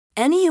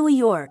New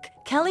York,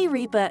 Kelly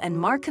Ripa and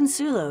Mark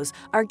Consuelos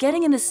are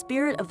getting in the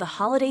spirit of the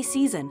holiday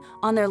season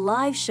on their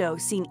live show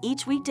seen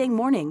each weekday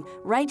morning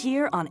right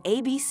here on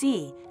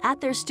ABC. At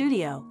their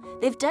studio,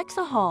 they've decked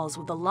the halls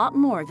with a lot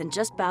more than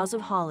just boughs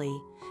of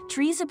holly.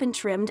 Trees have been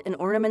trimmed and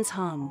ornaments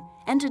hung.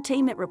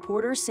 Entertainment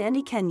reporter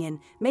Sandy Kenyon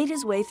made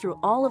his way through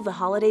all of the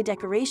holiday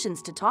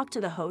decorations to talk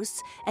to the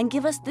hosts and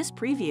give us this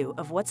preview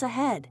of what's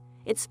ahead.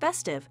 It's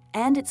festive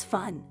and it's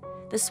fun.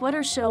 The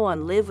sweater show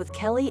on Live with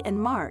Kelly and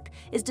Mark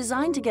is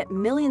designed to get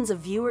millions of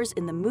viewers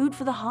in the mood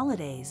for the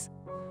holidays.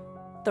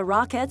 The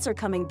Rockettes are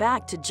coming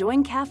back to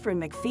join Catherine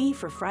McPhee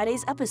for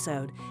Friday's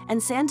episode,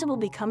 and Santa will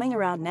be coming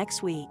around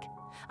next week.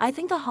 I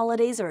think the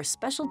holidays are a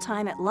special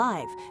time at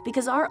Live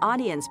because our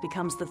audience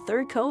becomes the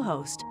third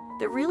co-host.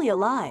 They're really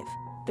alive.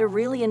 They're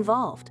really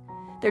involved.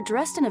 They're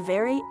dressed in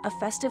a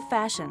festive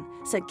fashion,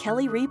 said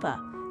Kelly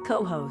Ripa,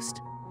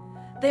 co-host.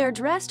 They are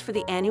dressed for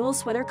the annual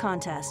sweater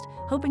contest,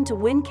 hoping to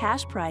win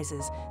cash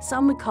prizes.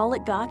 Some would call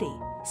it gaudy,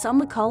 some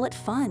would call it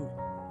fun,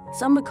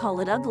 some would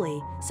call it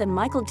ugly, said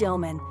Michael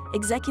Dillman,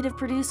 executive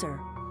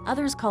producer.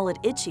 Others call it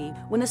itchy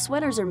when the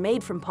sweaters are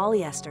made from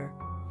polyester.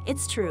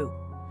 It's true.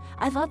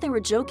 I thought they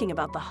were joking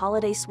about the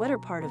holiday sweater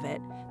part of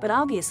it, but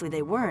obviously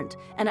they weren't,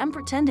 and I'm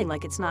pretending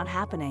like it's not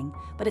happening,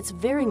 but it's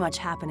very much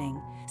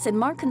happening, said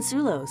Mark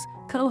Consuelos,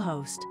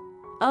 co-host.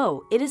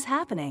 Oh, it is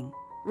happening,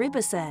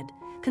 Ripa said.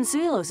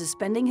 Consuelos is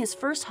spending his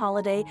first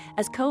holiday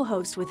as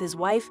co-host with his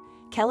wife,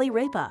 Kelly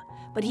Ripa,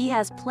 but he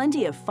has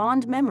plenty of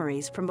fond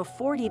memories from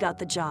before he got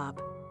the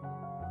job.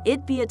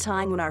 It'd be a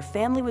time when our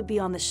family would be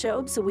on the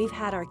show, so we've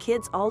had our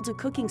kids all do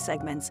cooking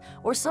segments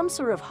or some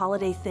sort of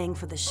holiday thing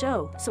for the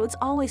show, so it's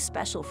always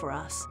special for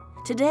us.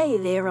 Today,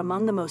 they are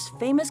among the most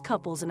famous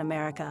couples in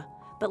America.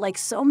 But like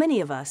so many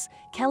of us,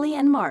 Kelly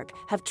and Mark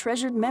have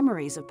treasured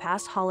memories of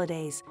past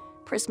holidays,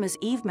 Christmas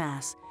Eve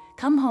Mass,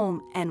 come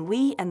home, and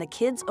we and the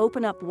kids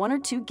open up one or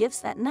two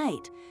gifts that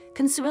night,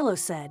 Consuelo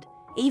said.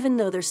 Even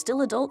though they're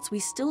still adults, we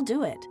still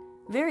do it.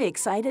 Very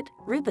excited,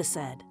 Ripa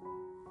said.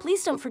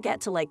 Please don't forget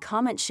to like,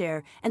 comment,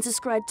 share, and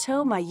subscribe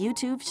to my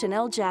YouTube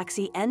channel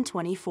Jaxcey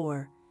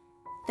N24.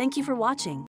 Thank you for watching.